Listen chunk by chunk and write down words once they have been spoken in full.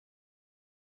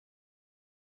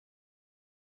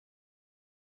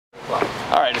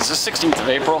All right, it's the 16th of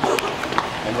April,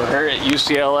 and we're here at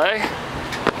UCLA.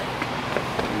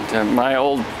 And, my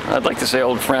old, I'd like to say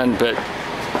old friend, but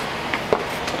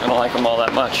I don't like him all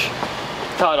that much.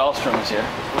 Todd Alström is here.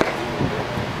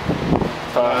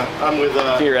 I'm with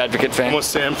Beer Advocate fan. I'm with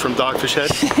Sam from Dogfish Head.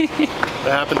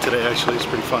 That happened today, actually. It's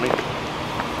pretty funny.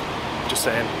 Just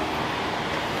saying.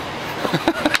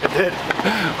 It did.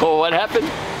 Oh, what happened?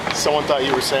 Someone thought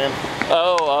you were Sam.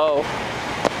 Oh.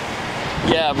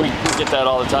 Yeah, we get that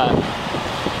all the time.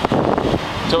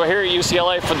 So we're here at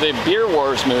UCLA for the Beer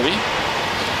Wars movie.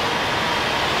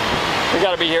 We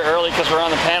got to be here early because we're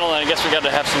on the panel, and I guess we got to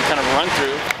have some kind of run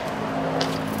through.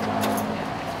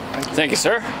 Thank you,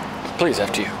 sir. Please,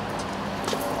 after you.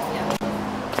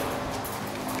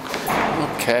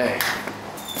 Okay.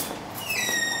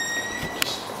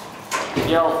 Just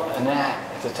yell Annette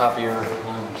at the top of your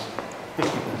lungs.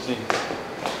 See.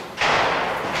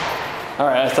 All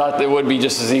right, I thought it would be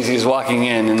just as easy as walking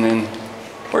in, and then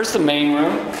where's the main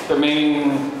room? The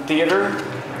main theater?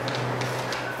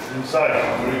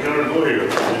 Inside. We cannot go here. You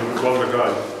call the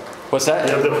guy. What's that?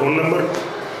 You have the phone number?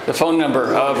 The phone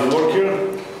number of. You work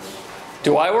here?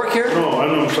 Do I work here? No,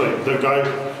 I'm sorry. The guy.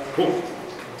 Who?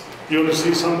 You want to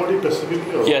see somebody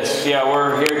specifically? Or? Yes. Yeah,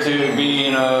 we're here to be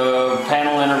in a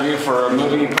panel interview for a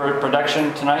movie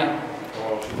production tonight.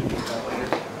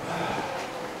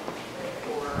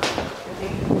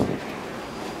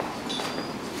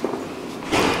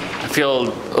 I feel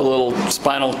a little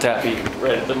spinal tappy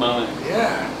right at the moment.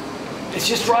 Yeah. It's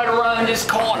just right around this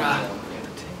corner.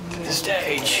 The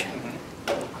stage.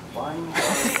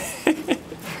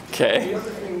 Okay.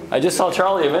 I just saw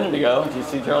Charlie a minute ago. Did you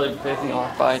see Charlie pacing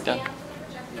off by?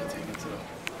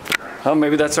 Oh,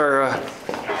 maybe that's our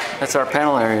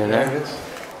panel area there. Yeah, it is.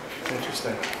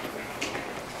 Interesting.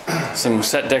 Some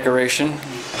set decoration.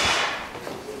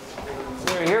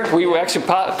 We're here. We actually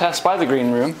passed by the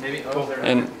green room.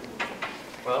 And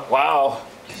wow,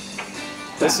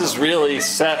 this is really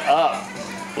set up.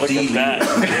 Look at that.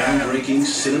 Groundbreaking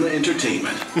cinema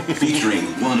entertainment featuring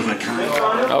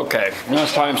one-of-a-kind. Okay, now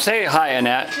it's time. Say hi,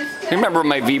 Annette. You remember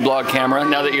my vBlog camera?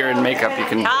 Now that you're in makeup, you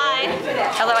can. Hi.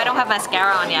 Although I don't have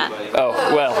mascara on yet. Oh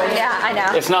well. Yeah, I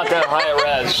know. It's not that high a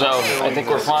res, so I think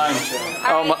we're fine.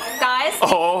 All right, guys.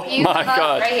 Oh my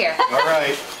God. Right here. All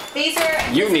right. These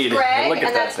are. You this need is it. Greg, Look at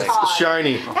and that that's thing. Todd.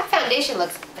 Shiny. That foundation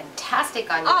looks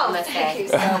fantastic on you, I Oh, must thank say. you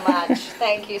so much.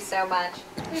 Thank you so much.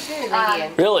 You're very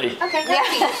radiant. Really? Okay,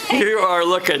 great. You are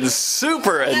looking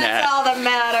super, Annette. That's all that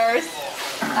matters.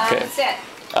 Okay. Sit.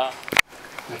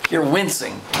 You're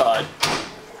wincing, Todd.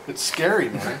 It's scary,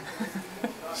 man.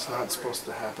 It's not supposed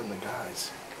to happen to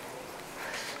guys.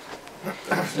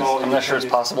 I'm not sure it's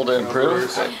possible to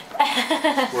improve.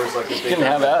 Where's like a You can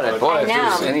have at it. Boy, if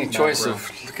there's know. any choice of.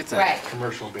 Look at that. Right.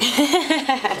 commercial beer.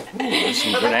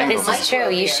 Some good angles. This is true.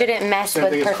 You shouldn't mess Same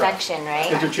with thing as craft. perfection,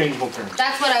 right? Interchangeable terms.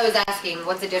 That's what I was asking.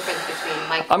 What's the difference between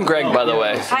Mike? I'm Greg, by the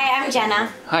way. Hi, I'm Jenna.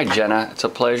 Hi, Jenna. It's a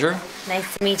pleasure.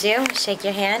 Nice to meet you. Shake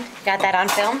your hand. Got that on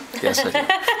film? Yes, I do.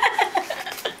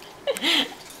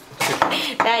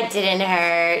 That didn't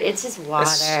hurt. It's just water.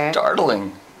 It's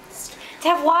startling. To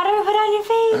have water put on your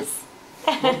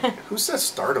face? Who says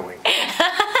startling?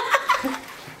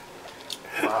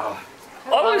 Wow.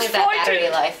 How long is that battery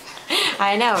life?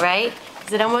 I know, right?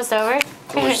 Is it almost over?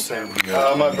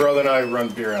 My brother and I run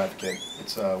Beer Advocate.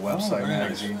 It's a website,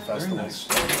 magazine, festival. Nice.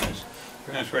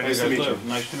 Where do Nice you to meet guys you. live?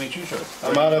 Nice to meet you, sir.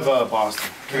 I'm out of Boston.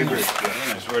 Cambridge.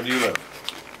 Very nice. Where do you live?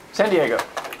 San Diego.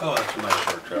 Oh, that's a nice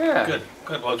short trip. Yeah. Good.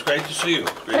 Good. Well, it's great to see you.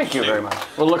 Great Thank to you see very much.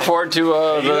 We'll look forward to You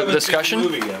the haven't discussion.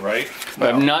 seen the movie yet, right? I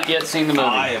have not yet seen the movie.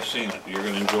 I have seen it. You're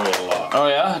going to enjoy it a lot. Oh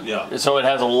yeah? Yeah. So it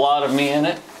has a lot of me in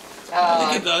it? I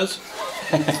think it does.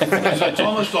 It's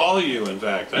almost all of you, in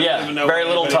fact. I Yeah, don't even know very why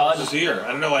little anybody Todd. else is here. I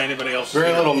don't know why anybody else is Very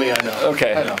here. little me, I know.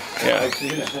 Okay. I know. Yeah.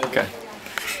 Okay.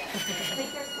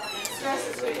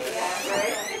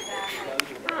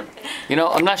 You know,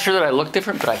 I'm not sure that I look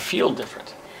different, but I feel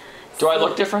different. Do I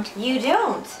look different? You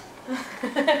don't.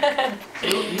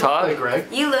 Todd? Hey, Greg.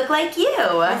 You look like you.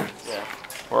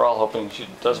 We're all hoping she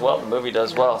does well. The movie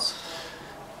does well.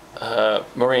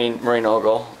 Maureen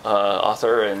Ogle,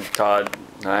 author, and Todd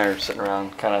and I are sitting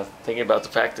around kind of thinking about the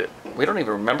fact that we don't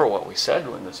even remember what we said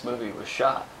when this movie was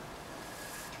shot.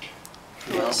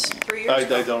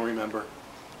 I don't remember.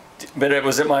 But it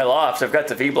was at my loft. I've got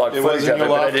the vBlog It footage was in of your it,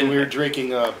 but I loft and we were didn't.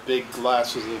 drinking big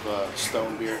glasses of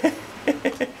stone beer.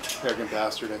 Arrogant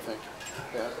bastard, I think.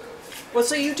 Yeah. Well,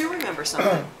 so you do remember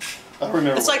something. I don't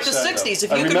remember It's what like I the said, though. 60s.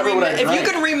 If I you can remember what I if you drank.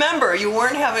 can remember, you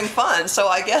weren't having fun. So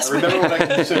I guess. I remember what I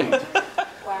consumed.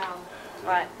 Wow.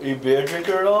 What? Are you a beer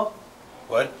drinker at all?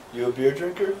 What? You a beer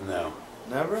drinker? No.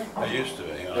 Never? I used to be,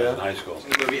 when I was in high school.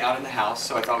 The movie Out in the House,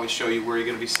 so I thought we'd show you where you're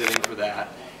going to be sitting for that.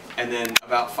 And then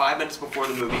about 5 minutes before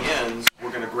the movie ends, we're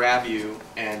going to grab you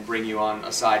and bring you on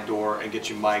a side door and get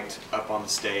you mic'd up on the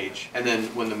stage. And then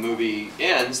when the movie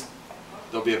ends,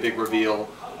 there'll be a big reveal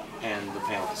and the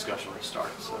panel discussion will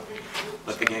start. So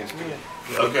let the games begin.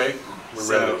 Okay.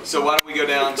 So why don't we go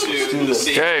down to the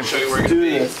seat and show you where you're going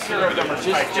to be.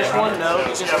 Just one note.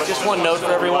 Just one note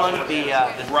for everyone.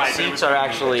 The seats are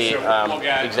actually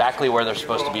exactly where they're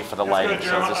supposed to be for the lighting.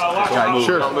 So just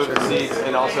I'll move the seats,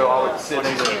 and also I'll sit in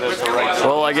the right side.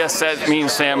 Well, I guess that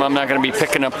means, Sam, I'm not going to be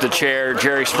picking up the chair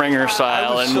Jerry Springer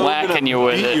style and whacking you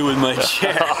with it. you with my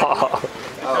chair.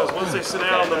 Because once they sit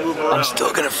down, they'll move around. I'm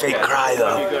still gonna fake cry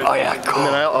though. Oh yeah, cool.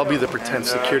 And then I'll be the pretend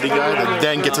security guy that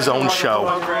then gets his own show.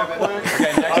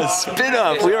 A spin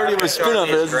up. We already have a spin up.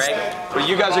 But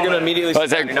you guys are going to immediately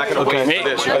sit down. You're not going to wait for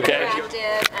this. Okay.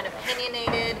 Interactive and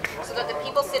opinionated, so that the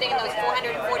people sitting in those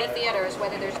 440 theaters,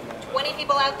 whether there's 20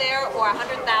 people out there or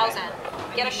 100,000,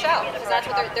 get a show, because that's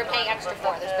what they're paying extra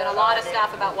for. There's been a lot of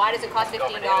stuff about why does it cost $15.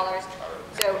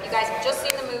 So you guys have just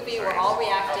seen the movie. We're all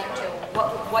reacting to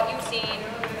what you've seen,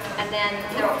 and then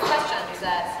there are questions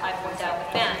that I've worked out with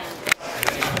Ben.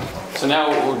 So now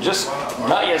we're just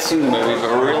not yet seen the movie, but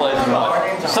we're realizing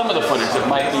some of the footage that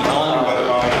might be on the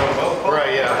movie.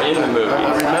 Right, yeah. In the movie.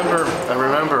 I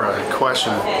remember a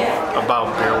question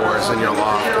about Beer Wars in your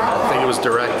loft. I think it was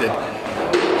directed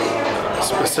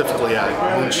specifically at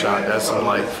Moonshot, as in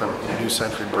like from New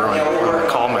Century Brewing,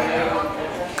 Coleman,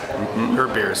 her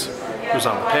beers. He was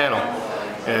on the panel,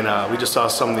 and we just saw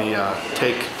some of the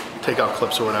takeout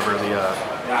clips or whatever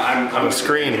on the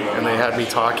screen, and they had me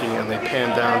talking, and they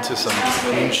panned down to some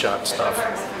Moonshot stuff,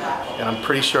 and I'm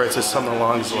pretty sure it says something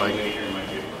along these like,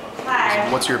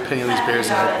 "What's your opinion of these beers?"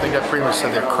 And I think I pretty much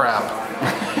said they're crap.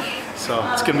 So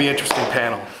it's gonna be an interesting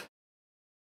panel.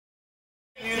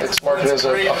 It's marketed as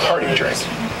a party drink.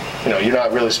 You know, you're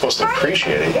not really supposed to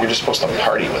appreciate it. You're just supposed to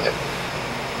party with it.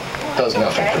 It does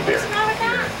nothing for beer.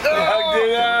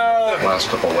 Last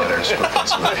couple letters, but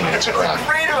some opinions crap.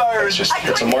 It's just,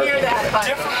 it's a marketing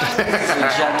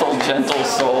thing. Gentle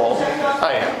soul. Oh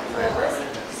yeah.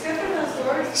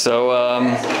 So,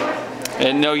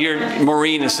 and no,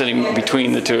 Maureen is sitting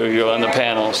between the two of you on the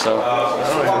panel, so. I'm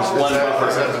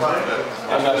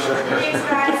not sure.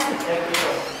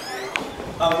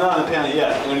 I'm not on the panel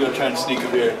yet. I'm gonna go try and sneak a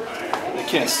beer. They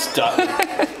can't stop me.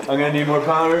 I'm gonna need more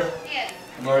powder.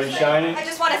 I'm already shining. I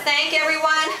just want to thank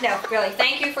everyone. No, really,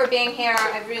 thank you for being here.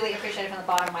 I really appreciate it from the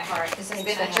bottom of my heart. This has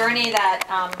been a journey that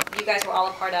you guys were all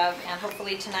a part of, and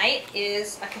hopefully tonight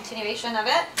is a continuation of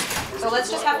it. So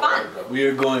let's just have fun. We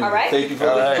are going. All right? Thank you for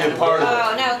being a part of it.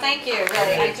 Oh, no, thank you,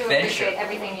 really. I do appreciate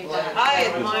everything you've done. I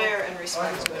admire and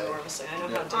respect you enormously. I know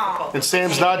how difficult. And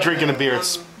Sam's not drinking a beer;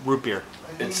 it's root beer.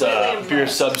 It's a beer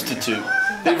substitute.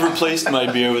 They've replaced my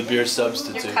beer with beer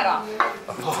substitute. You're cut off.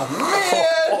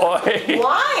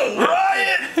 Why?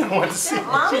 Ryan! Thanks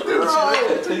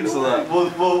a lot. Well,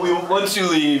 once you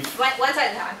leave, Once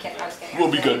I'm kidding. I was kidding.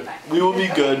 we'll be good. We will be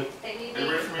good.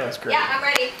 That's great. Yeah, I'm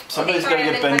ready. Somebody's got to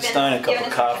get Ben Stein a cup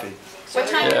of coffee. What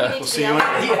time do you need to be on?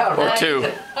 Or two.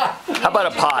 How about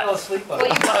a pot? I'll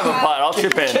have a pot. I'll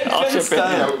chip in. I'll Ben chip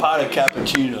Stein in. a pot of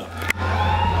cappuccino.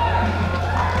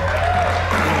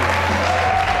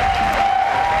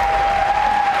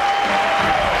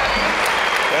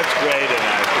 That's great,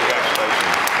 and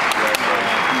congratulations.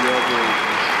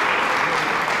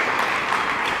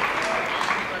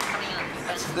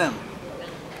 That's them.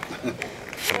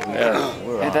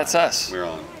 Yeah, that's us. We're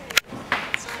on.